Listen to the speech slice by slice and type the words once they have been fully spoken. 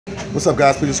What's up,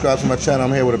 guys? Please subscribe to my channel.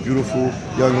 I'm here with a beautiful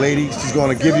young lady. She's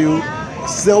going to give you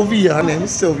Sylvia. Her name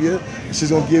is Sylvia. She's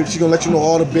going to let you know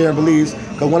all the beer in Belize.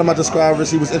 Because one of my subscribers,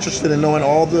 he was interested in knowing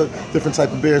all the different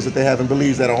type of beers that they have in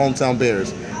Belize that are hometown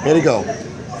beers. Here they go.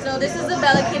 So this is a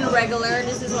Belikin regular.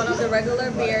 This is one of the regular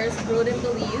beers brewed in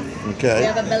Belize. Okay. We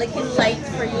have a Belikin light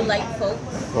for you light folks.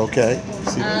 Okay.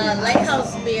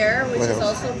 Lighthouse beer, which is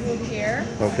also brewed here.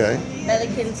 Okay.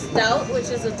 Belikin stout, which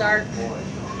is a dark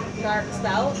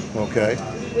stout. Okay.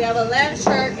 We have a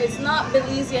Landshark. It's not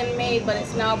Belizean made, but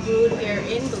it's now brewed here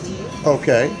in Belize.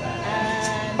 Okay.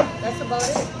 And that's about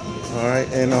it. All right.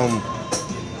 And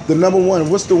the number one,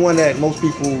 what's the one that most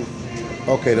people?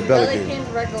 Okay, the Belikin.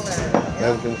 Belikin regular.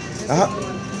 Belikin.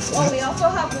 Oh, we also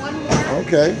have one more.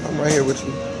 Okay, I'm right here with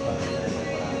you.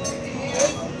 This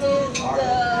is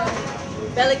the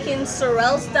Belikin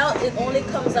Sorrel stout. It only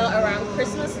comes out around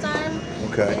Christmas time.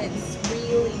 Okay. It's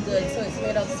really good. So it's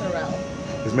made of sorrel.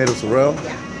 It's made of sorrel?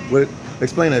 Yeah. What?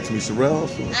 Explain that to me, sorrel?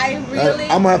 I'm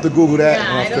gonna have to Google that and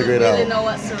I'll figure it out. I don't really know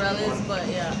what sorrel is, but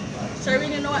yeah.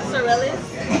 Shereen, you know what sorrel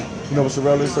is? You know what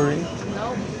sorrel is, Shereen?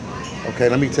 No. Okay,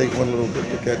 let me take one little bit,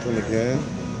 look at them again.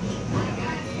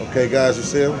 Okay, guys, you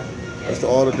see them? That's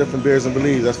all the different beers in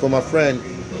Belize. That's for my friend.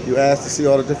 You asked to see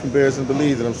all the different beers in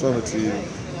Belize, and I'm showing it to you.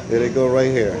 Here they go right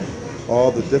here.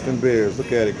 All the different beers.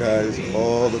 Look at it, guys.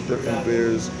 All the different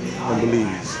beers in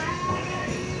Belize.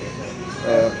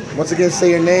 Once again, say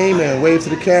your name and wave to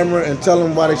the camera and tell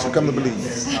them why they should come to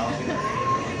Belize.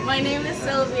 My name is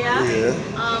Sylvia. Yeah.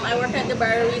 I work at the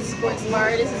Belize Sports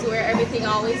Bar. This is where everything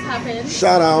always happens.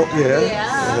 Shout out, yeah.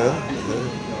 Yeah.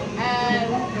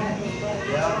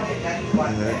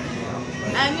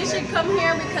 And you should come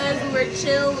here because we're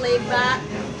chill, laid back,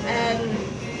 and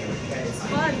it's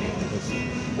fun.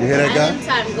 You hear that, guys? Island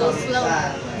time, go slow.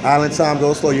 Island time,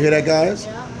 go slow. You hear that, guys?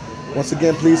 Yeah. Once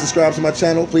again, please subscribe to my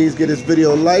channel. Please give this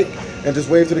video a like and just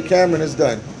wave to the camera and it's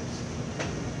done.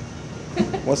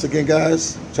 Once again,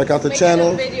 guys, check out the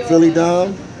channel, Philly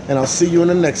Dom, and I'll see you in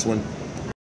the next one.